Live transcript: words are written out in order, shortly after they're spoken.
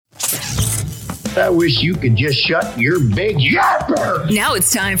I wish you could just shut your big yapper. Now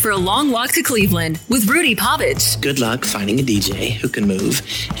it's time for a long walk to Cleveland with Rudy Povich. Good luck finding a DJ who can move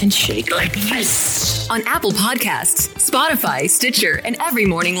and shake like this. On Apple Podcasts, Spotify, Stitcher, and every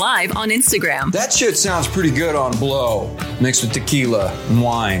morning live on Instagram. That shit sounds pretty good on blow, mixed with tequila and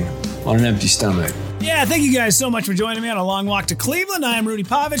wine on an empty stomach. Yeah, thank you guys so much for joining me on a long walk to Cleveland. I am Rudy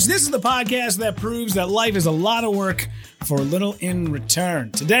Povich. This is the podcast that proves that life is a lot of work for little in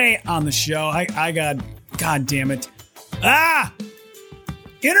return. Today on the show, I got, God damn it.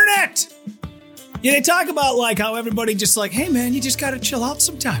 Internet. Yeah, they talk about like how everybody just like, hey man, you just got to chill out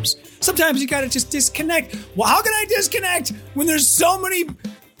sometimes. Sometimes you got to just disconnect. Well, how can I disconnect when there's so many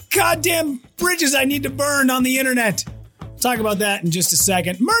goddamn bridges I need to burn on the internet? Talk about that in just a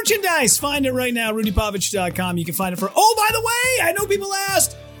second. Merchandise, find it right now, rudypovich.com. You can find it for, oh, by the way, I know people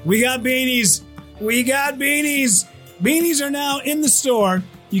asked, we got beanies. Beanies are now in the store.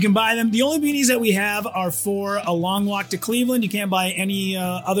 You can buy them. The only beanies that we have are for a long walk to Cleveland. You can't buy any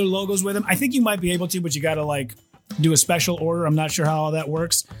other logos with them. I think you might be able to, but you got to like do a special order. I'm not sure how all that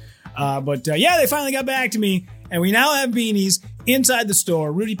works. But they finally got back to me, and we now have beanies inside the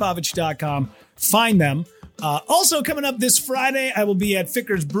store, rudypovich.com. Find them. Also coming up this Friday, I will be at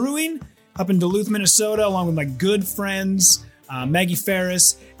Ficker's Brewing up in Duluth, Minnesota, along with my good friends, Maggie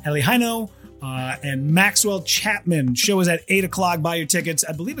Ferris, Ellie Hino, and Maxwell Chapman. Show is at 8 o'clock. Buy your tickets.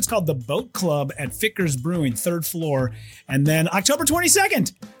 I believe it's called the Boat Club at Ficker's Brewing, 3rd floor. And then October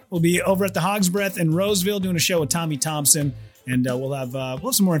 22nd, we'll be over at the Hog's Breath in Roseville doing a show with Tommy Thompson. And we'll have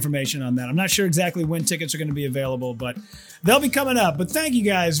some more information on that. I'm not sure exactly when tickets are going to be available, but they'll be coming up. But thank you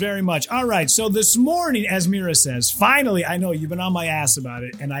guys very much. All right. So this morning, as Mira says, finally, I know you've been on my ass about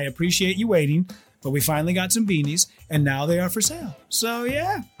it, and I appreciate you waiting. But we finally got some beanies, and now they are for sale. So,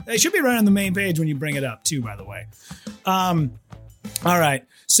 yeah, they should be right on the main page when you bring it up, too, by the way. All right.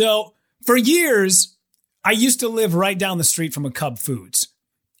 So for years, I used to live right down the street from a Cub Foods.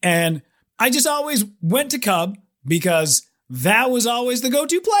 And I just always went to Cub because that was always the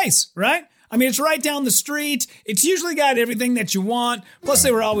go-to place, right? I mean, it's right down the street. It's usually got everything that you want. Plus,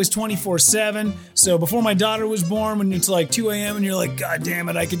 they were always 24/7. So before my daughter was born, when it's like 2 a.m. and you're like, God damn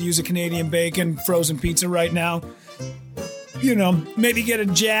it, I could use a Canadian bacon frozen pizza right now. You know, maybe get a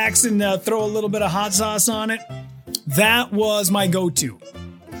Jack's and throw a little bit of hot sauce on it. That was my go-to.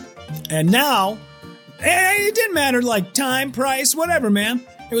 And now, it didn't matter, like time, price, whatever, man.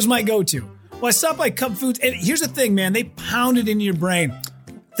 It was my go-to. Well, I stopped by Cub Foods, and here's the thing, man. They pound it into your brain.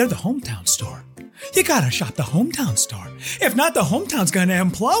 They're the hometown store. You gotta shop the hometown store. If not, the hometown's gonna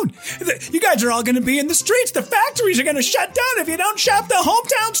implode. You guys are all gonna be in the streets. The factories are gonna shut down if you don't shop the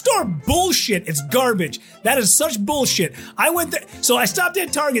hometown store. Bullshit. It's garbage. That is such bullshit. I went there. So I stopped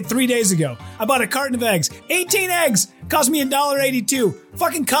at Target 3 days ago. I bought a carton of eggs. 18 eggs. Cost me $1.82.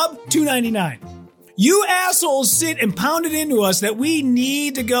 Fucking Cub, $2.99. You assholes sit and pound it into us that we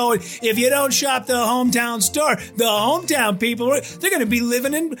need to go. If you don't shop the hometown store, the hometown people, they're going to be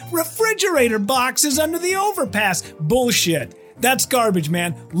living in refrigerator boxes under the overpass. Bullshit. That's garbage,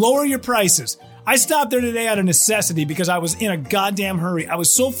 man. Lower your prices. I stopped there today out of necessity because I was in a goddamn hurry. I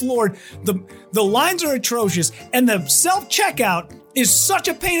was so floored. The lines are atrocious, and the self-checkout is such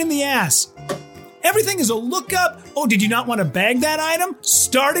a pain in the ass. Everything is a lookup. Oh, did you not want to bag that item?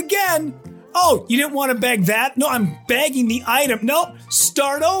 Start again. Oh, you didn't want to bag that? No, I'm bagging the item. Nope.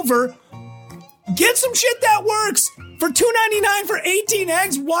 Start over. Get some shit that works. For $2.99 for 18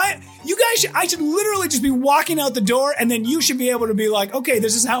 eggs? Why? You guys I should literally just be walking out the door, and then you should be able to be like, okay,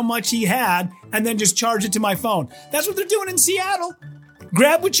 this is how much he had, and then just charge it to my phone. That's what they're doing in Seattle.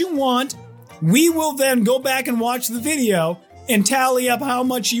 Grab what you want. We will then go back and watch the video and tally up how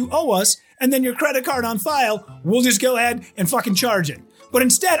much you owe us, and then your credit card on file, we'll just go ahead and fucking charge it. But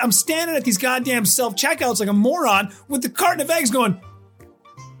instead, I'm standing at these goddamn self-checkouts like a moron with the carton of eggs going,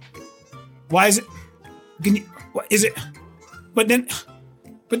 why is it? Can you, what is it? But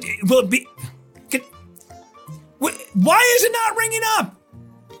will it be? Why is it not ringing up?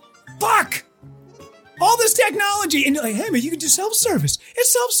 Fuck! All this technology, and you're like, hey man, you can do self-service.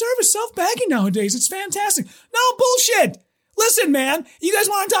 It's self-service, self-bagging nowadays. It's fantastic. No, bullshit. Listen, man, you guys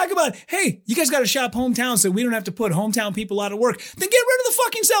want to talk about, hey, you guys got to shop hometown so we don't have to put hometown people out of work. Then get rid of the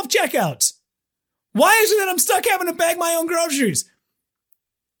fucking self-checkouts. Why is it that I'm stuck having to bag my own groceries?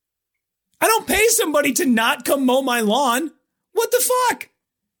 I don't pay somebody to not come mow my lawn. What the fuck?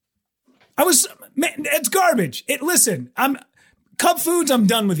 Man, it's garbage. Listen, Cub Foods, I'm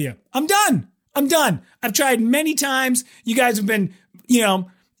done with you. I'm done. I've tried many times. You guys have been,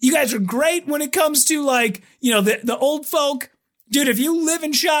 you guys are great when it comes to like, the old folk. Dude, if you live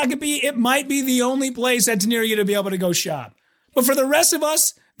in Shakopee, it might be the only place that's near you to be able to go shop. But for the rest of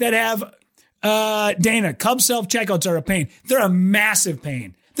us that have Dana, Cub self-checkouts are a pain. They're a massive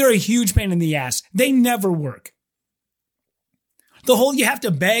pain. They're a huge pain in the ass. They never work. The whole, you have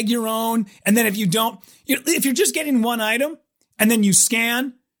to bag your own. And then if you don't, if you're just getting one item and then you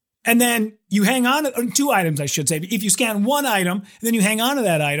scan and then you hang on to 2 items, I should say. If you scan one item and then you hang on to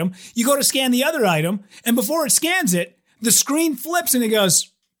that item, you go to scan the other item. And before it scans it, the screen flips and it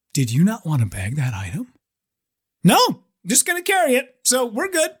goes, did you not want to bag that item? No, just going to carry it. So we're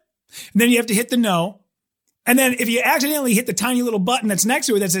good. And then you have to hit the no. And then if you accidentally hit the tiny little button that's next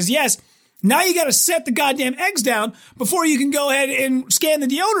to it that says yes, now you got to set the goddamn eggs down before you can go ahead and scan the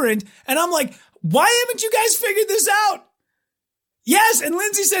deodorant. And I'm like, why haven't you guys figured this out? Yes. And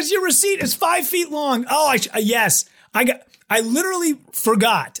Lindsay says your receipt is 5 feet long. Oh, yes. I literally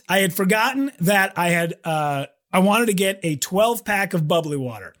forgot. I had forgotten that I wanted to get a 12-pack of bubbly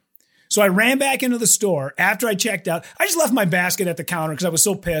water. So I ran back into the store after I checked out. I just left my basket at the counter because I was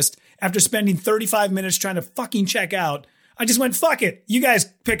so pissed after spending 35 minutes trying to fucking check out. I just went, fuck it. You guys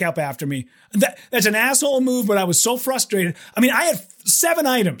pick up after me. That's an asshole move, but I was so frustrated. I mean, I had 7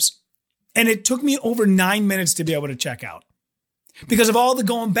 items and it took me over 9 minutes to be able to check out because of all the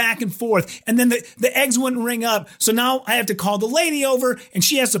going back and forth. And then the eggs wouldn't ring up. So now I have to call the lady over and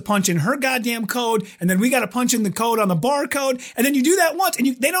she has to punch in her goddamn code. And then we got to punch in the code on the barcode. And then you do that once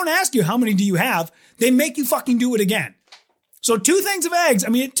and they don't ask you how many do you have. They make you fucking do it again. So 2 things of eggs. I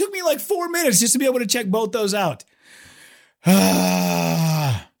mean, it took me like 4 minutes just to be able to check both those out.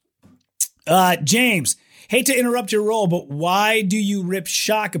 James, hate to interrupt your role, but why do you rip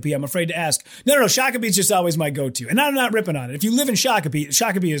Shakopee? I'm afraid to ask. No, Shakopee is just always my go-to. And I'm not ripping on it. If you live in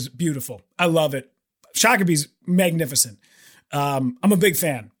Shakopee is beautiful. I love it. Shakopee's magnificent. I'm a big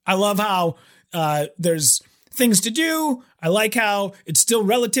fan. I love how there's things to do. I like how it's still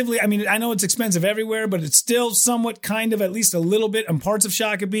relatively, I mean, I know it's expensive everywhere, but it's still somewhat kind of, at least a little bit in parts of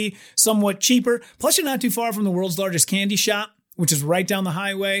Shakopee, somewhat cheaper. Plus, you're not too far from the world's largest candy shop, which is right down the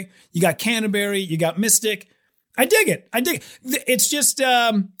highway. You got Canterbury, you got Mystic. I dig it. It's just,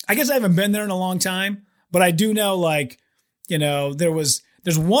 I guess I haven't been there in a long time, but I do know, like, you know, there's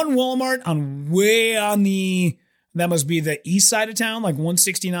one Walmart that must be the east side of town, like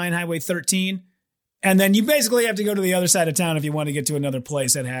 169 Highway 13. And then you basically have to go to the other side of town if you want to get to another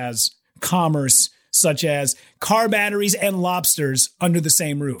place that has commerce, such as car batteries and lobsters under the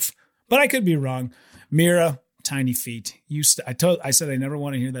same roof. But I could be wrong. Mira, Tiny Feet. I said I never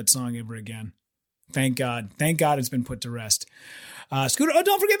want to hear that song ever again. Thank God. Thank God it's been put to rest. Scooter,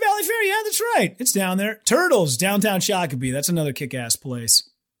 don't forget Valley Fair. Yeah, that's right. It's down there. Turtles, downtown Shakopee. That's another kick-ass place.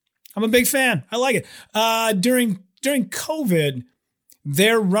 I'm a big fan. I like it. During COVID,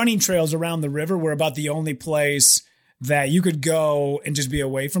 their running trails around the river were about the only place that you could go and just be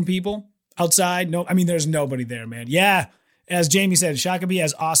away from people outside. No, I mean, there's nobody there, man. Yeah. As Jamie said, Shakopee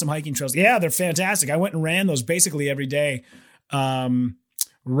has awesome hiking trails. Yeah, they're fantastic. I went and ran those basically every day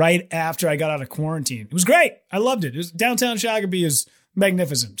right after I got out of quarantine. It was great. I loved it. Downtown Shakopee is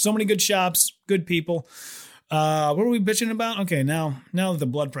magnificent. So many good shops, good people. What were we bitching about? Okay, now that the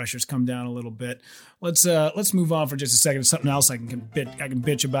blood pressure's come down a little bit, let's move on for just a second to something else I can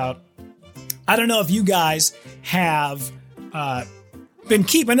bitch about. I don't know if you guys have been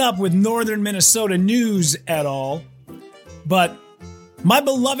keeping up with northern Minnesota news at all, but my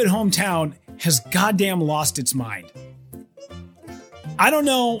beloved hometown has goddamn lost its mind. I don't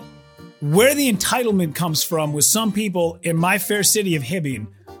know where the entitlement comes from with some people in my fair city of Hibbing,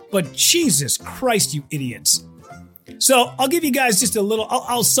 but Jesus Christ, you idiots. So I'll give you guys just a little,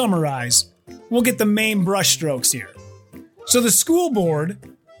 I'll summarize. We'll get the main brushstrokes here. So the school board,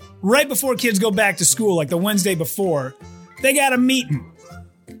 right before kids go back to school, like the Wednesday before, they got a meeting.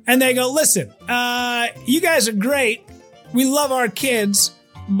 And they go, listen, you guys are great. We love our kids,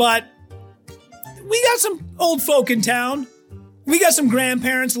 but we got some old folk in town. We got some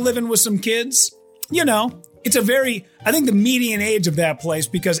grandparents living with some kids. You know, it's I think the median age of that place,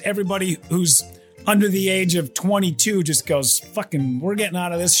 because everybody who's under the age of 22 just goes, fucking, we're getting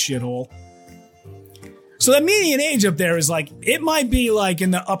out of this shithole. So the median age up there is like, it might be like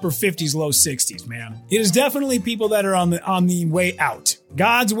in the upper 50s, low 60s, man. It is definitely people that are on the way out.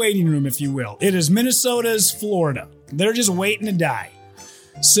 God's waiting room, if you will. It is Minnesota's Florida. They're just waiting to die.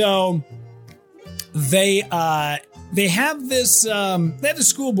 So they have this, they have the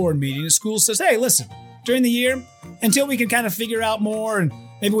school board meeting. The school says, hey, listen, during the year, until we can kind of figure out more and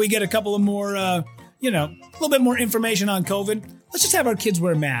maybe we get a couple of more, a little bit more information on COVID, let's just have our kids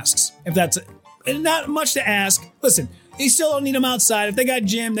wear masks. If that's not much to ask. Listen, you still don't need them outside. If they got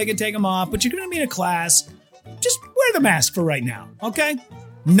gym, they can take them off, but you're going to be in a class. Just wear the mask for right now, okay?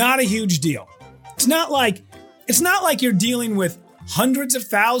 Not a huge deal. It's not like you're dealing with hundreds of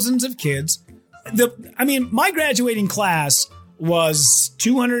thousands of kids my graduating class was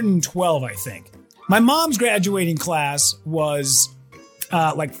 212, I think. My mom's graduating class was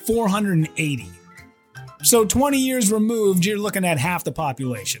like 480. So 20 years removed, you're looking at half the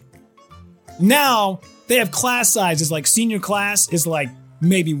population. Now they have class sizes, like senior class is like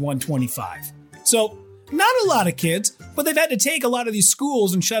maybe 125. So not a lot of kids, but they've had to take a lot of these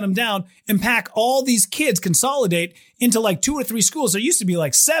schools and shut them down and pack all these kids, consolidate into like 2 or 3 schools. There used to be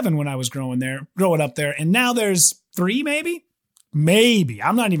like 7 when I was growing up there. And now there's 3, maybe.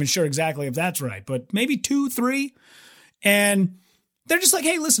 I'm not even sure exactly if that's right, but maybe 2, 3. And they're just like,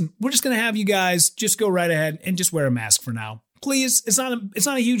 hey, listen, we're just going to have you guys just go right ahead and just wear a mask for now. Please. It's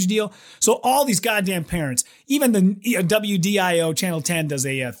not a huge deal. So all these goddamn parents, even the WDIO Channel 10 does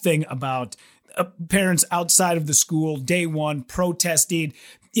a thing about parents outside of the school, day one, protesting,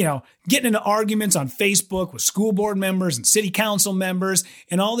 getting into arguments on Facebook with school board members and city council members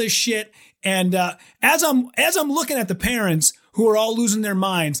and all this shit. And as I'm looking at the parents who are all losing their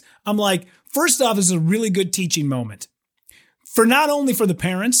minds, I'm like, first off, this is a really good teaching moment. For not only for the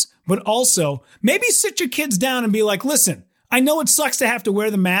parents, but also maybe sit your kids down and be like, listen, I know it sucks to have to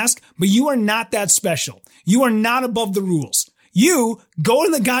wear the mask, but you are not that special. You are not above the rules. You go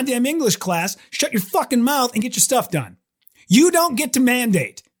in the goddamn English class, shut your fucking mouth and get your stuff done. You don't get to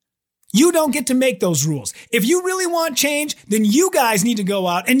mandate. You don't get to make those rules. If you really want change, then you guys need to go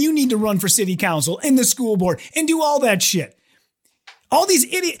out and you need to run for city council and the school board and do all that shit. All these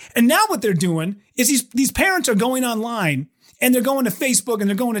idiots. And now what they're doing is these parents are going online and they're going to Facebook and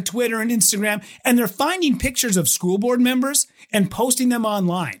they're going to Twitter and Instagram and they're finding pictures of school board members and posting them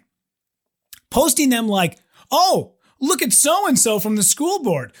online. Posting them like, oh, look at so-and-so from the school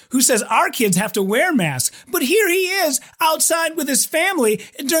board who says our kids have to wear masks. But here he is outside with his family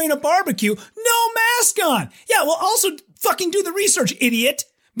during a barbecue, no mask on. Yeah, well, also fucking do the research, idiot.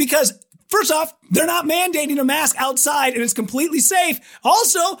 Because first off, they're not mandating a mask outside and it's completely safe.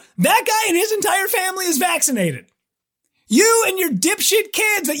 Also, that guy and his entire family is vaccinated. You and your dipshit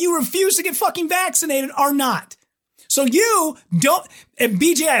kids that you refuse to get fucking vaccinated are not. So you don't, and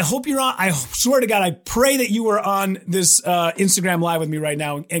BJ, I hope you're on, I swear to God, I pray that you are on this Instagram live with me right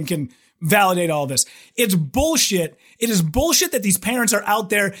now and can validate all this. It's bullshit. It is bullshit that these parents are out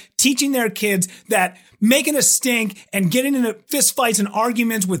there teaching their kids that making a stink and getting into fist fights and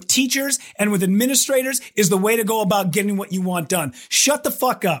arguments with teachers and with administrators is the way to go about getting what you want done. Shut the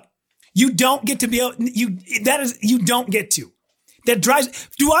fuck up. You don't get to be able, you don't get to. That drives,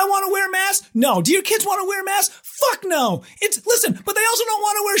 do I want to wear a mask? No. Do your kids want to wear a mask? Fuck no. Listen, but they also don't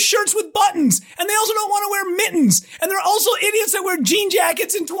want to wear shirts with buttons. And they also don't want to wear mittens. And they're also idiots that wear jean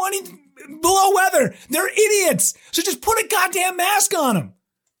jackets in 20 below weather. They're idiots. So just put a goddamn mask on them.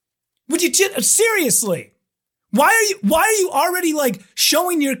 Would you, seriously? Why are you already like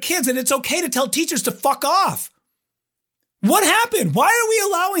showing your kids that it's okay to tell teachers to fuck off? What happened? Why are we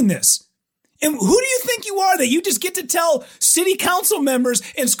allowing this? And who do you think you are that you just get to tell city council members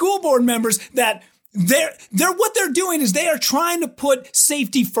and school board members that they're what they're doing is they are trying to put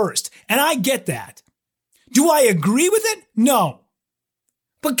safety first. And I get that. Do I agree with it? No.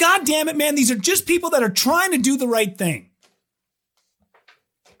 But God damn it, man, these are just people that are trying to do the right thing.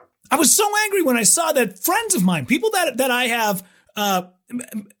 I was so angry when I saw that friends of mine, people that I have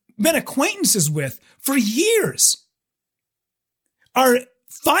been acquaintances with for years, are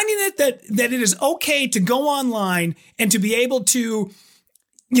finding it that it is okay to go online and to be able to,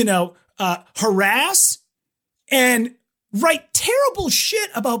 harass and write terrible shit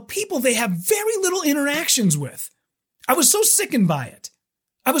about people they have very little interactions with. I was so sickened by it.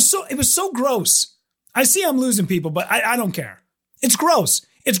 It was so gross. I see I'm losing people, but I don't care. It's gross.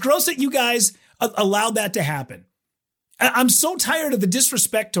 It's gross that you guys allowed that to happen. I'm so tired of the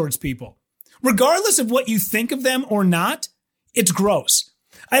disrespect towards people. Regardless of what you think of them or not, it's gross.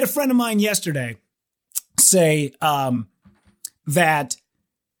 I had a friend of mine yesterday say that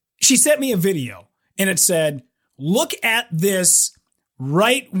she sent me a video and it said, look at this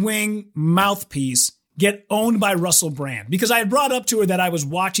right-wing mouthpiece get owned by Russell Brand. Because I had brought up to her that I was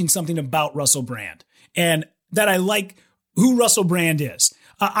watching something about Russell Brand and that I like who Russell Brand is.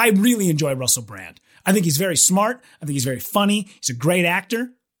 I really enjoy Russell Brand. I think he's very smart. I think he's very funny. He's a great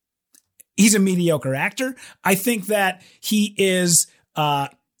actor. He's a mediocre actor. I think that he is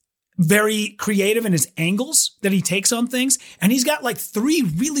very creative in his angles that he takes on things. And he's got like 3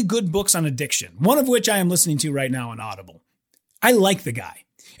 really good books on addiction, one of which I am listening to right now on Audible. I like the guy.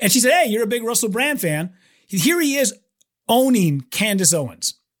 And she said, hey, you're a big Russell Brand fan. Here he is owning Candace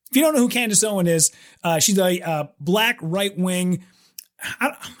Owens. If you don't know who Candace Owens is, she's a black right-wing,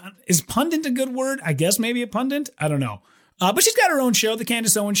 is pundit a good word? I guess maybe a pundit. I don't know. But she's got her own show, The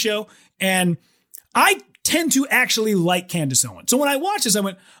Candace Owens Show. And I tend to actually like Candace Owens. So when I watched this, I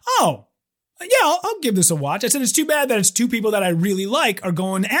went, oh, yeah, I'll give this a watch. I said, it's too bad that it's two people that I really like are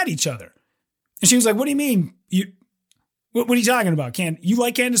going at each other. And she was like, what do you mean? What are you talking about? You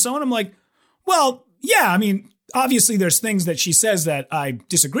like Candace Owens? I'm like, well, yeah, I mean, obviously there's things that she says that I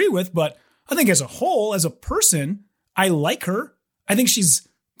disagree with, but I think as a whole, as a person, I like her. I think she's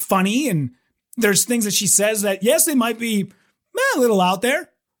funny, and there's things that she says that, yes, they might be a little out there,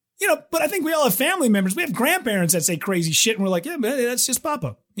 but I think we all have family members. We have grandparents that say crazy shit, and we're like, yeah, man, that's just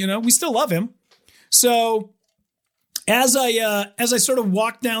Papa. We still love him. So as I sort of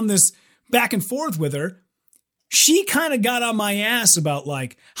walked down this back and forth with her, she kind of got on my ass about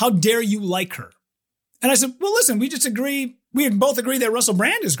like, how dare you like her? And I said, well, listen, we both agree that Russell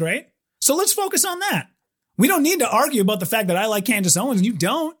Brand is great. So let's focus on that. We don't need to argue about the fact that I like Candace Owens and you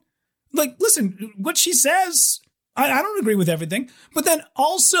don't. Like, listen, what she says, I don't agree with everything. But then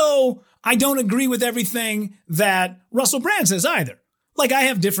also, I don't agree with everything that Russell Brand says either. Like, I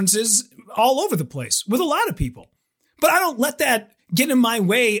have differences all over the place with a lot of people. But I don't let that get in my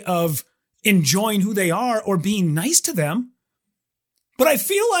way of enjoying who they are or being nice to them. But I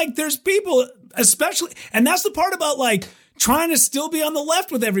feel like there's people, especially, and that's the part about like trying to still be on the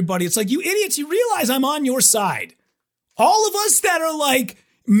left with everybody. It's like, you idiots, you realize I'm on your side. All of us that are like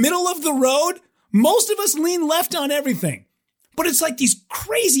middle of the road, most of us lean left on everything. But it's like these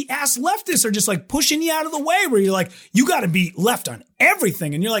crazy ass leftists are just like pushing you out of the way where you're like, you got to be left on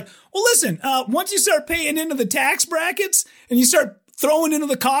everything. And you're like, well, listen, once you start paying into the tax brackets and you start throwing into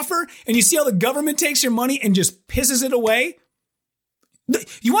the coffer and you see how the government takes your money and just pisses it away.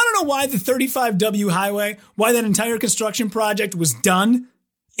 You want to know why the 35W highway, why that entire construction project was done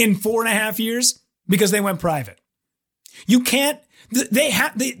in 4.5 years? Because they went private. You can't,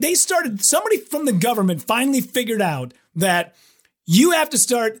 they started, somebody from the government finally figured out that you have to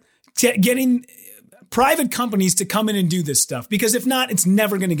start getting private companies to come in and do this stuff, because if not, it's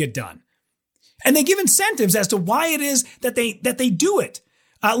never going to get done. And they give incentives as to why it is that they do it.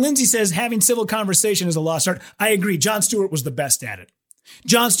 Lindsay says having civil conversation is a lost art. I agree. Jon Stewart was the best at it.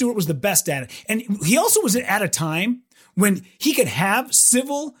 And he also was at a time when he could have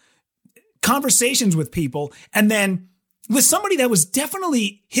civil conversations with people, and then with somebody that was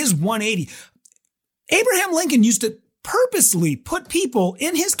definitely his 180. Abraham Lincoln used to purposely put people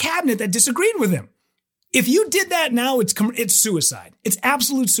in his cabinet that disagreed with him. If you did that now, it's suicide. It's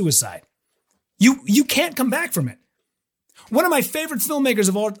absolute suicide. You can't come back from it. One of my favorite filmmakers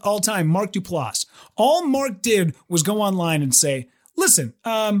of all time, Mark Duplass. All Mark did was go online and say, listen,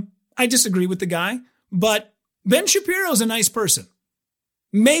 I disagree with the guy, but Ben Shapiro's a nice person.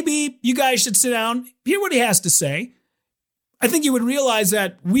 Maybe you guys should sit down, hear what he has to say. I think you would realize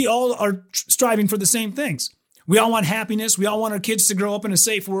that we all are striving for the same things. We all want happiness. We all want our kids to grow up in a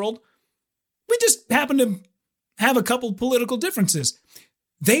safe world. We just happen to have a couple political differences.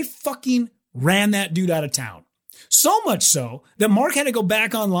 They fucking ran that dude out of town. So much so that Mark had to go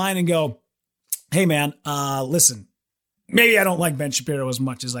back online and go, hey man, listen, maybe I don't like Ben Shapiro as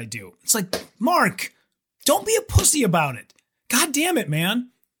much as I do. It's like, Mark, don't be a pussy about it. God damn it, man.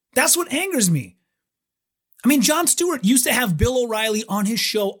 That's what angers me. I mean, Jon Stewart used to have Bill O'Reilly on his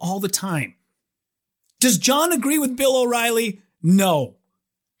show all the time. Does Jon agree with Bill O'Reilly? No.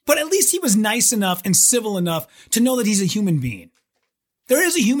 But at least he was nice enough and civil enough to know that he's a human being. There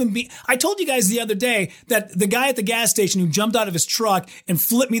is a human being. I told you guys the other day that the guy at the gas station who jumped out of his truck and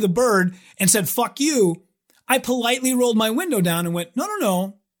flipped me the bird and said, fuck you, I politely rolled my window down and went,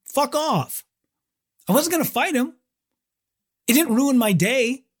 no, fuck off. I wasn't going to fight him. It didn't ruin my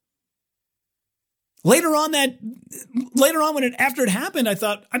day. Later on, after it happened, I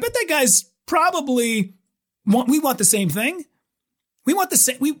thought, I bet that guy's probably, we want the same thing. We want the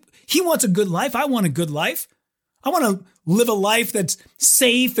same, he wants a good life. I want a good life. I want to live a life that's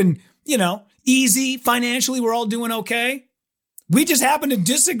safe and, easy. Financially, we're all doing okay. We just happen to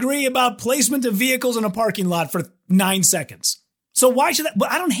disagree about placement of vehicles in a parking lot for 9 seconds. So why should that?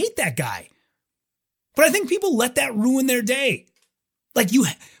 But I don't hate that guy. But I think people let that ruin their day. Like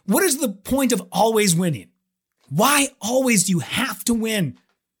what is the point of always winning? Why always do you have to win?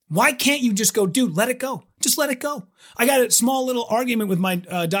 Why can't you just go, dude, let it go. Just let it go. I got a small little argument with my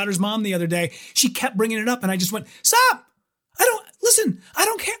daughter's mom the other day. She kept bringing it up and I just went, stop. I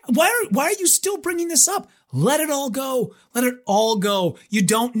don't care. Why are you still bringing this up? Let it all go. Let it all go. You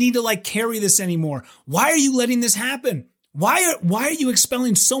don't need to carry this anymore. Why are you letting this happen? Why are you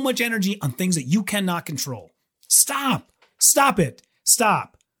expelling so much energy on things that you cannot control? Stop it.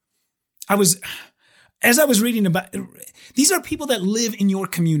 Stop. As I was reading about, these are people that live in your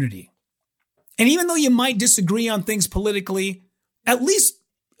community. And even though you might disagree on things politically, at least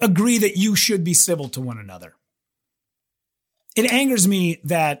agree that you should be civil to one another. It angers me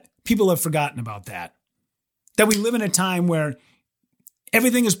that people have forgotten about that. That we live in a time where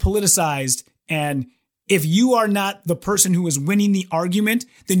everything is politicized, and if you are not the person who is winning the argument,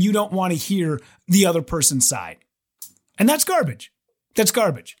 then you don't want to hear the other person's side. And that's garbage. That's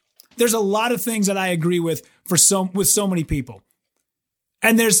garbage. There's a lot of things that I agree with so many people.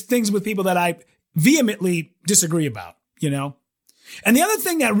 And there's things with people that I vehemently disagree about, you know? And the other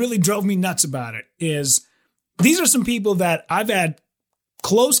thing that really drove me nuts about it is these are some people that I've had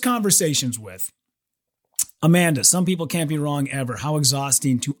close conversations with. Amanda, some people can't be wrong ever. How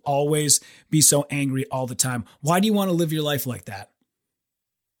exhausting to always be so angry all the time. Why do you want to live your life like that?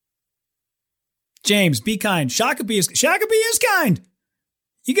 James, be kind. Shakopee is kind.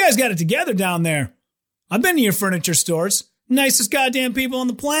 You guys got it together down there. I've been to your furniture stores. Nicest goddamn people on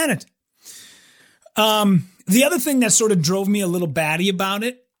the planet. The other thing that sort of drove me a little batty about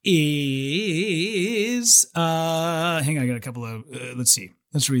it is, hang on, I got a couple of, let's see.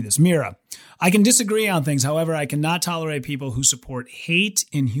 Let's read this. Mira, I can disagree on things. However, I cannot tolerate people who support hate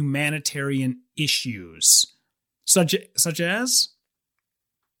in humanitarian issues. Such as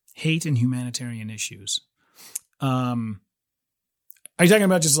hate in humanitarian issues. Are you talking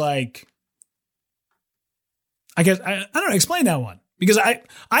about just like, I guess, I don't know, explain that one. Because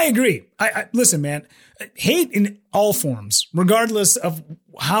I agree. I listen, man, hate in all forms, regardless of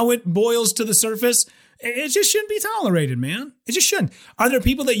how it boils to the surface, it just shouldn't be tolerated, man. It just shouldn't. Are there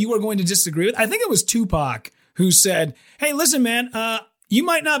people that you are going to disagree with? I think it was Tupac who said, hey, listen, man, you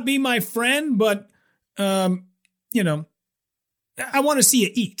might not be my friend, but, you know, I want to see you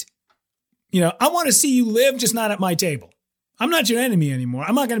eat. You know, I want to see you live, just not at my table. I'm not your enemy anymore.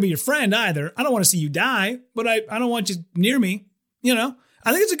 I'm not going to be your friend either. I don't want to see you die, but I don't want you near me. You know,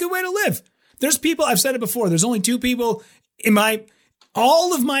 I think it's a good way to live. There's people, I've said it before, there's only two people in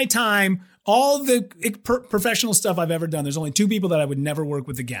all of my time, all of the professional stuff I've ever done, there's only two people that I would never work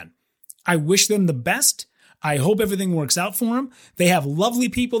with again. I wish them the best. I hope everything works out for them. They have lovely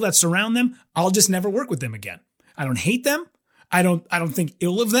people that surround them. I'll just never work with them again. I don't hate them. I don't think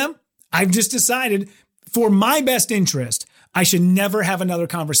ill of them. I've just decided for my best interest, I should never have another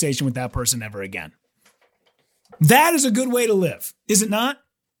conversation with that person ever again. That is a good way to live, is it not?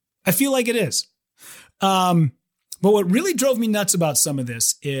 I feel like it is. But what really drove me nuts about some of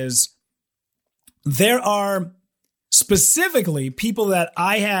this is there are specifically people that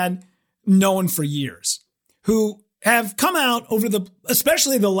I had known for years who have come out over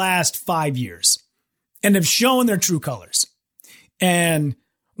especially the last 5 years and have shown their true colors. And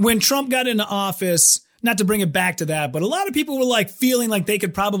when Trump got into office, not to bring it back to that, but a lot of people were like feeling like they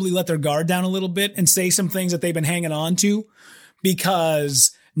could probably let their guard down a little bit and say some things that they've been hanging on to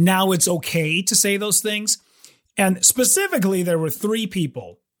because now it's okay to say those things. And specifically, there were 3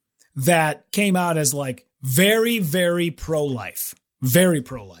 people that came out as like very, very pro-life, very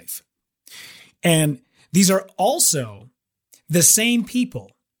pro-life. And these are also the same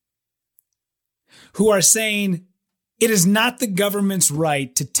people who are saying, it is not the government's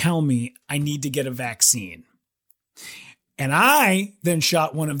right to tell me I need to get a vaccine. And I then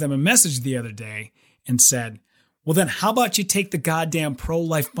shot one of them a message the other day and said, well, then how about you take the goddamn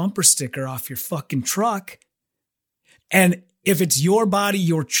pro-life bumper sticker off your fucking truck? And if it's your body,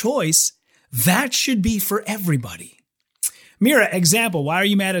 your choice, that should be for everybody. Mira, example, why are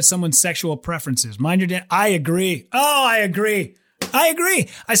you mad at someone's sexual preferences? Mind your I agree. Oh, I agree.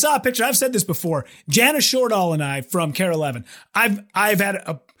 I saw a picture. I've said this before. Jana Shortall and I from Care 11. I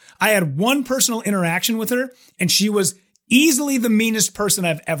had one personal interaction with her, and she was easily the meanest person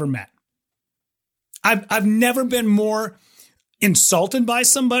I've ever met. I've never been more insulted by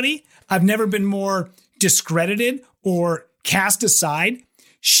somebody. I've never been more discredited or cast aside.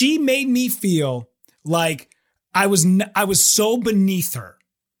 She made me feel like I was so beneath her.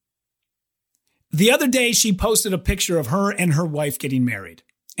 The other day, she posted a picture of her and her wife getting married.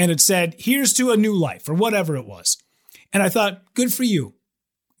 And it said, here's to a new life, or whatever it was. And I thought, good for you.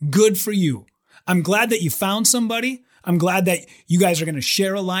 Good for you. I'm glad that you found somebody. I'm glad that you guys are going to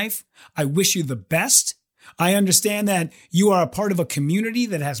share a life. I wish you the best. I understand that you are a part of a community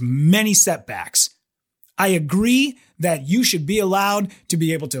that has many setbacks. I agree that you should be allowed to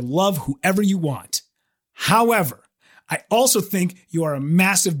be able to love whoever you want. However, I also think you are a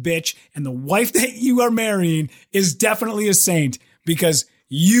massive bitch, and the wife that you are marrying is definitely a saint because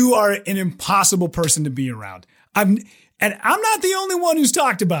you are an impossible person to be around. I'm not the only one who's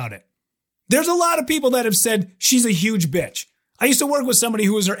talked about it. There's a lot of people that have said she's a huge bitch. I used to work with somebody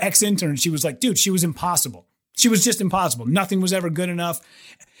who was her ex-intern. She was like, dude, she was impossible. She was just impossible. Nothing was ever good enough.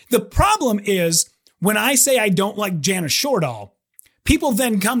 The problem is when I say I don't like Jana Shortall, People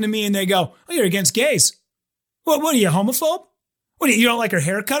then come to me and they go, oh, you're against gays. What are you, homophobe? You don't like her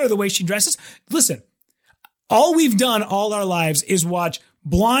haircut or the way she dresses? Listen, all we've done all our lives is watch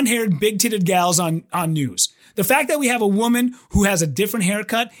blonde-haired, big-titted gals on news. The fact that we have a woman who has a different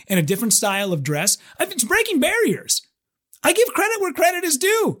haircut and a different style of dress, it's breaking barriers. I give credit where credit is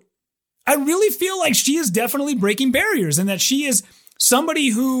due. I really feel like she is definitely breaking barriers and that she is somebody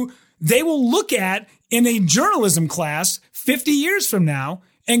who they will look at in a journalism class 50 years from now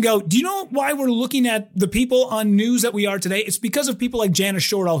and go, do you know why we're looking at the people on news that we are today? It's because of people like Jana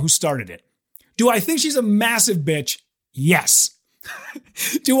Shortall who started it. Do I think she's a massive bitch? Yes.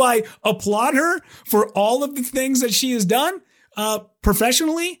 Do I applaud her for all of the things that she has done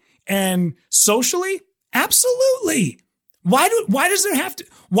professionally and socially? Absolutely. Why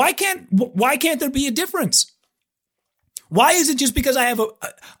can't there be a difference? Why is it just because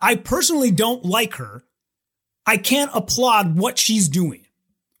I personally don't like her, I can't applaud what she's doing?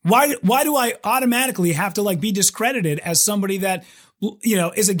 Why do I automatically have to be discredited as somebody that,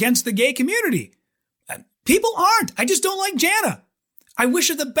 is against the gay community? People aren't. I just don't like Jana. I wish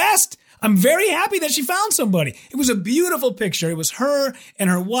her the best. I'm very happy that she found somebody. It was a beautiful picture. It was her and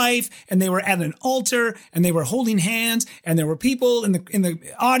her wife, and they were at an altar, and they were holding hands, and there were people in the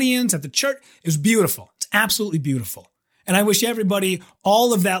audience at the church. It was beautiful. It's absolutely beautiful. And I wish everybody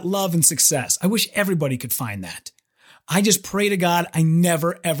all of that love and success. I wish everybody could find that. I just pray to God I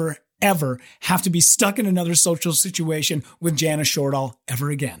never, ever, ever have to be stuck in another social situation with Jana Shortall ever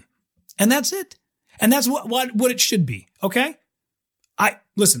again. And that's it. And that's what it should be. Okay?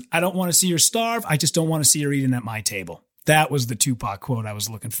 Listen, I don't want to see her starve. I just don't want to see her eating at my table. That was the Tupac quote I was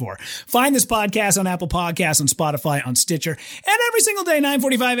looking for. Find this podcast on Apple Podcasts, on Spotify, on Stitcher, and every single day,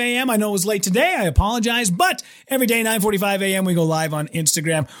 9:45 a.m. I know it was late today. I apologize, but every day, 9:45 a.m., we go live on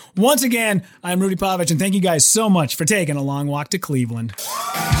Instagram. Once again, I'm Rudy Pavich, and thank you guys so much for taking a long walk to Cleveland.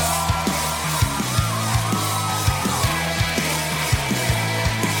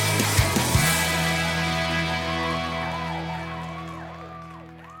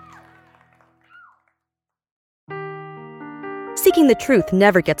 Seeking the truth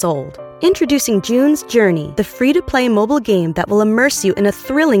never gets old. Introducing June's Journey, the free-to-play mobile game that will immerse you in a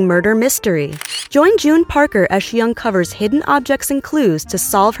thrilling murder mystery. Join June Parker as she uncovers hidden objects and clues to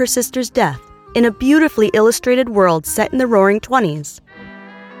solve her sister's death in a beautifully illustrated world set in the Roaring '20s.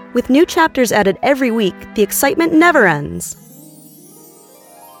 With new chapters added every week, the excitement never ends.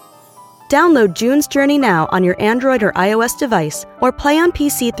 Download June's Journey now on your Android or iOS device, or play on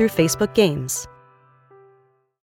PC through Facebook Games.